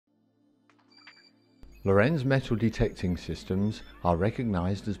LORENZ metal detecting systems are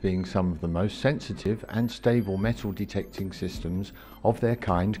recognized as being some of the most sensitive and stable metal detecting systems of their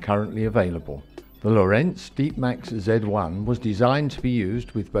kind currently available. The LORENZ DEEPMAX Z1 was designed to be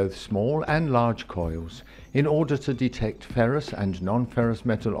used with both small and large coils in order to detect ferrous and non-ferrous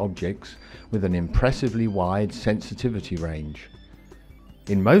metal objects with an impressively wide sensitivity range.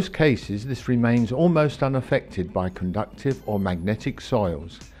 In most cases, this remains almost unaffected by conductive or magnetic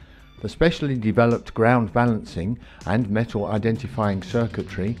soils. The specially developed ground balancing and metal identifying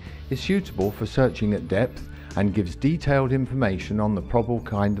circuitry is suitable for searching at depth and gives detailed information on the probable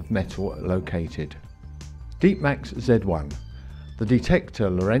kind of metal located. DEEPMAX Z1. The detector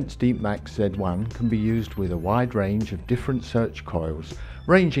LORENZ DEEPMAX Z1 can be used with a wide range of different search coils,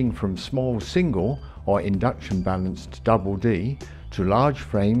 ranging from small single or induction balanced double D to large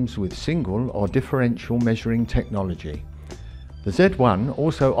frames with single or differential measuring technology. The Z1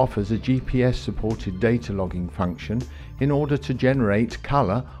 also offers a GPS supported data logging function in order to generate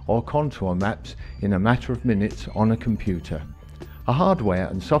colour or contour maps in a matter of minutes on a computer. A hardware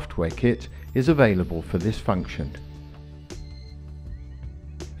and software kit is available for this function.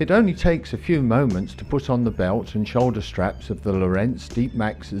 It only takes a few moments to put on the belt and shoulder straps of the LORENZ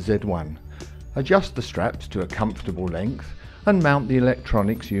DEEPMAX Z1. Adjust the straps to a comfortable length and mount the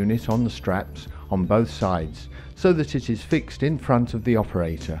electronics unit on the straps on both sides so that it is fixed in front of the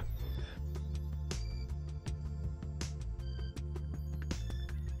operator.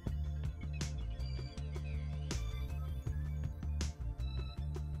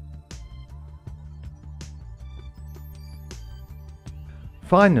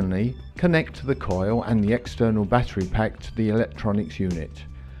 Finally, connect the coil and the external battery pack to the electronics unit.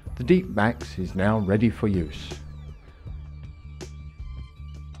 The DEEPMAX is now ready for use.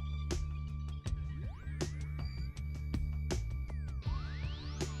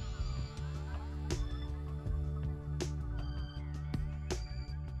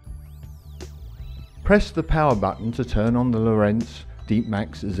 Press the power button to turn on the LORENZ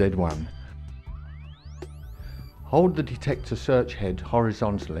DEEPMAX Z1. Hold the detector search head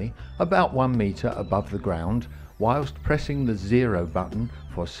horizontally about 1 meter above the ground whilst pressing the 0 button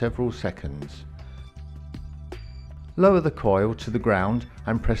for several seconds. Lower the coil to the ground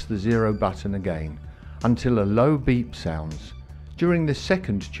and press the 0 button again until a low beep sounds. During this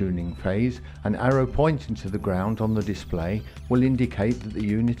second tuning phase, an arrow pointing to the ground on the display will indicate that the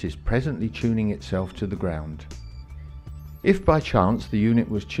unit is presently tuning itself to the ground. If by chance the unit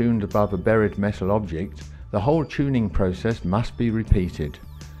was tuned above a buried metal object, the whole tuning process must be repeated.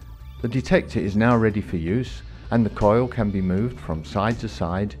 The detector is now ready for use and the coil can be moved from side to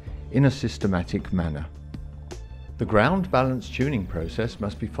side in a systematic manner. The ground balance tuning process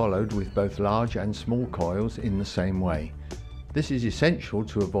must be followed with both large and small coils in the same way. This is essential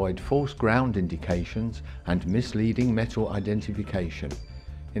to avoid false ground indications and misleading metal identification.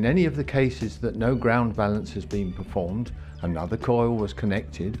 In any of the cases that no ground balance has been performed, another coil was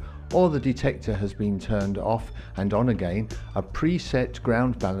connected, or the detector has been turned off and on again, a preset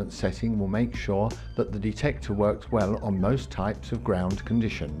ground balance setting will make sure that the detector works well on most types of ground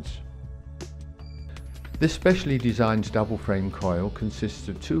conditions. This specially designed double frame coil consists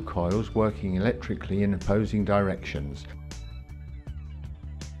of 2 coils working electrically in opposing directions.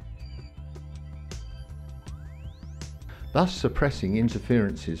 Thus suppressing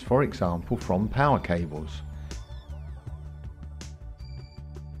interferences, for example from power cables.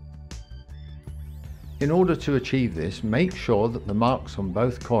 In order to achieve this, make sure that the marks on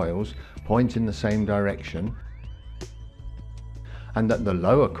both coils point in the same direction and that the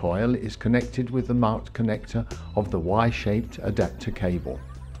lower coil is connected with the marked connector of the Y-shaped adapter cable.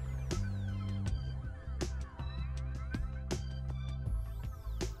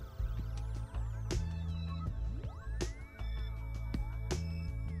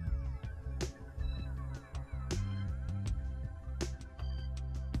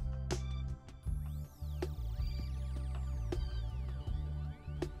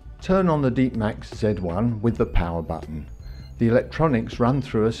 Turn on the DEEPMAX Z1 with the power button. The electronics run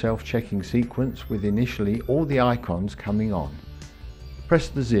through a self-checking sequence with initially all the icons coming on. Press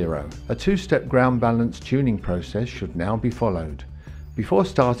the 0. A 2-step ground balance tuning process should now be followed. Before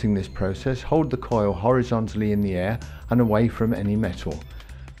starting this process, hold the coil horizontally in the air and away from any metal.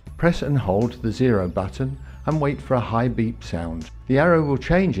 Press and hold the 0 button and wait for a high beep sound. The arrow will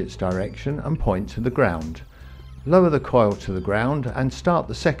change its direction and point to the ground. Lower the coil to the ground and start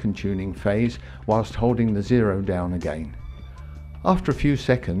the second tuning phase whilst holding the 0 down again. After a few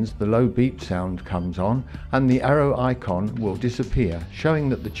seconds, the low beep sound comes on and the arrow icon will disappear, showing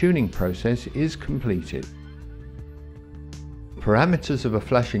that the tuning process is completed. Parameters of a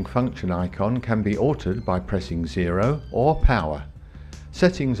flashing function icon can be altered by pressing 0 or power.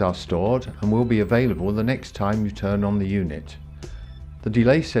 Settings are stored and will be available the next time you turn on the unit. The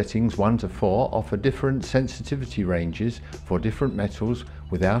delay settings 1 to 4 offer different sensitivity ranges for different metals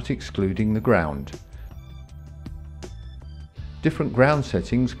without excluding the ground. Different ground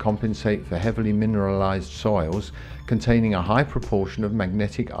settings compensate for heavily mineralized soils containing a high proportion of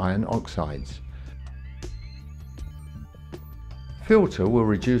magnetic iron oxides. Filter will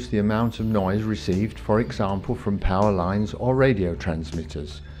reduce the amount of noise received, for example from power lines or radio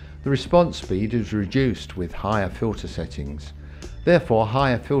transmitters. The response speed is reduced with higher filter settings. Therefore,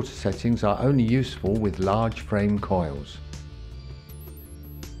 higher filter settings are only useful with large frame coils.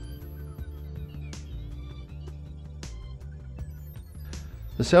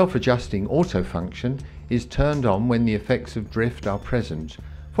 The self-adjusting auto function is turned on when the effects of drift are present,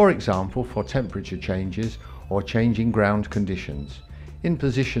 for example for temperature changes or changing ground conditions. In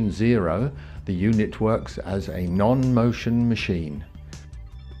position 0, the unit works as a non-motion machine.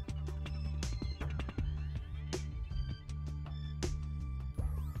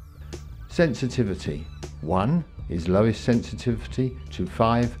 Sensitivity 1 is lowest sensitivity to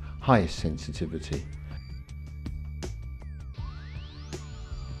 5 highest sensitivity.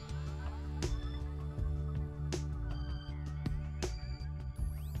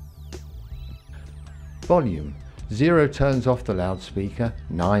 Volume 0 turns off the loudspeaker,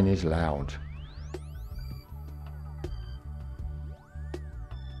 9 is loud.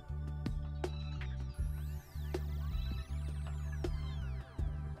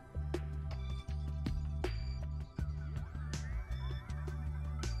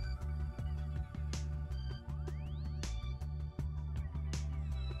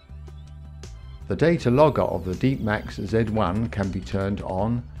 The data logger of the DEEPMAX Z1 can be turned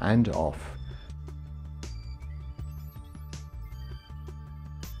on and off.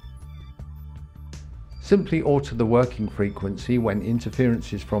 Simply alter the working frequency when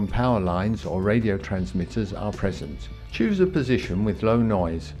interferences from power lines or radio transmitters are present. Choose a position with low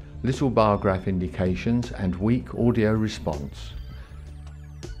noise, little bar graph indications and weak audio response.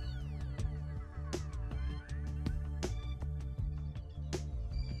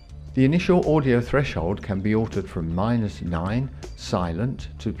 The initial audio threshold can be altered from -9 silent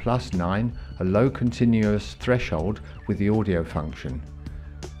to +9, a low continuous threshold with the audio function.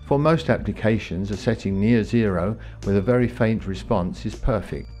 For most applications, a setting near 0 with a very faint response is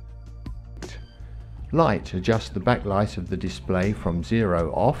perfect. Light adjusts the backlight of the display from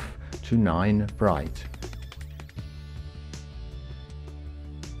 0 off to 9 bright.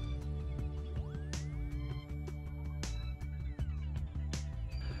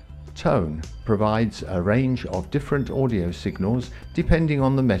 Tone provides a range of different audio signals depending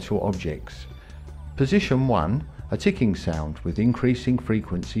on the metal objects. Position 1, a ticking sound with increasing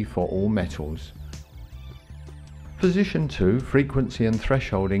frequency for all metals. Position 2, frequency and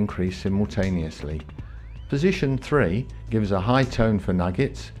threshold increase simultaneously. Position 3 gives a high tone for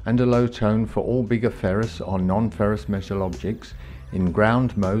nuggets and a low tone for all bigger ferrous or non-ferrous metal objects in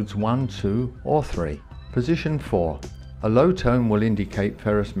ground modes 1, 2 or 3. Position 4, a low tone will indicate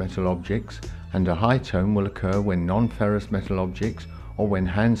ferrous metal objects and a high tone will occur when non-ferrous metal objects or when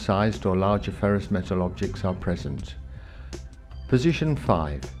hand-sized or larger ferrous metal objects are present. Position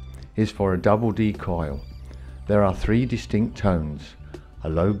 5 is for a double D coil. There are 3 distinct tones: a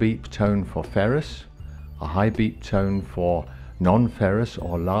low beep tone for ferrous, a high beep tone for non-ferrous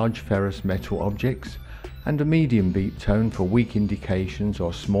or large ferrous metal objects, and a medium beep tone for weak indications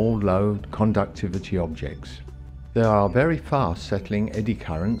or small low conductivity objects. There are very fast settling eddy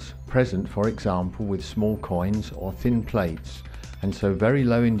currents present, for example with small coins or thin plates, and so very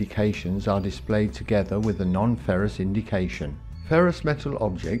low indications are displayed together with a non-ferrous indication. Ferrous metal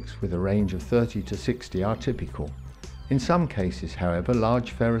objects with a range of 30 to 60 are typical. In some cases, however,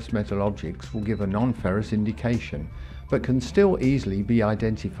 large ferrous metal objects will give a non-ferrous indication, but can still easily be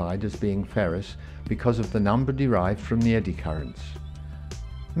identified as being ferrous because of the number derived from the eddy currents.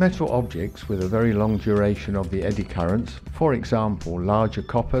 Metal objects with a very long duration of the eddy currents, for example larger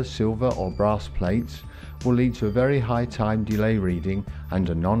copper, silver or brass plates, will lead to a very high time delay reading and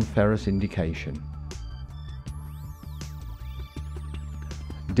a non-ferrous indication.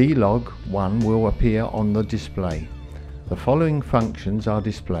 D-log 1 will appear on the display. The following functions are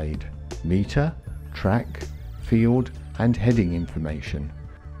displayed: meter, track, field and heading information.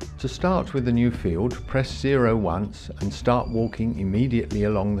 To start with a new field, press 0 once and start walking immediately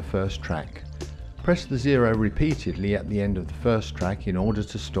along the first track. Press the 0 repeatedly at the end of the first track in order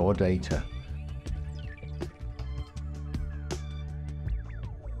to store data.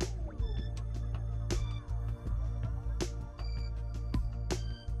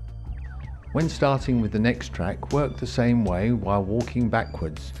 When starting with the next track, work the same way while walking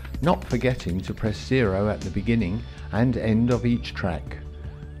backwards, not forgetting to press 0 at the beginning and end of each track.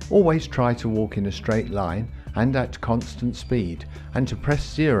 Always try to walk in a straight line and at constant speed, and to press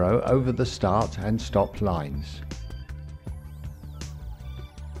 0 over the start and stop lines.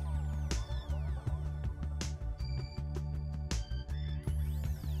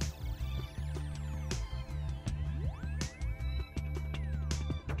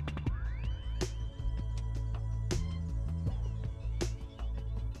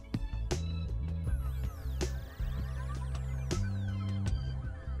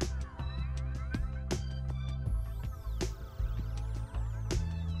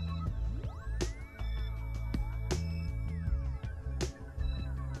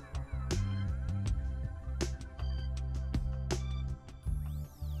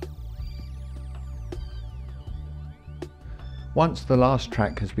 Once the last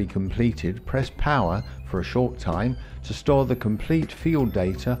track has been completed, press power for a short time to store the complete field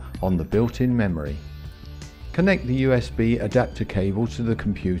data on the built-in memory. Connect the USB adapter cable to the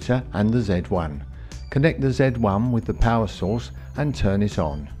computer and the Z1. Connect the Z1 with the power source and turn it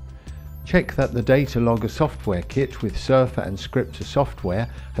on. Check that the data logger software kit with Surfer and Scripter software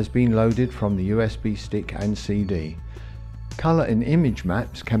has been loaded from the USB stick and CD. Color and image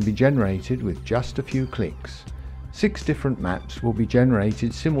maps can be generated with just a few clicks. 6 different maps will be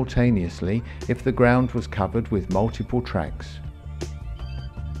generated simultaneously if the ground was covered with multiple tracks.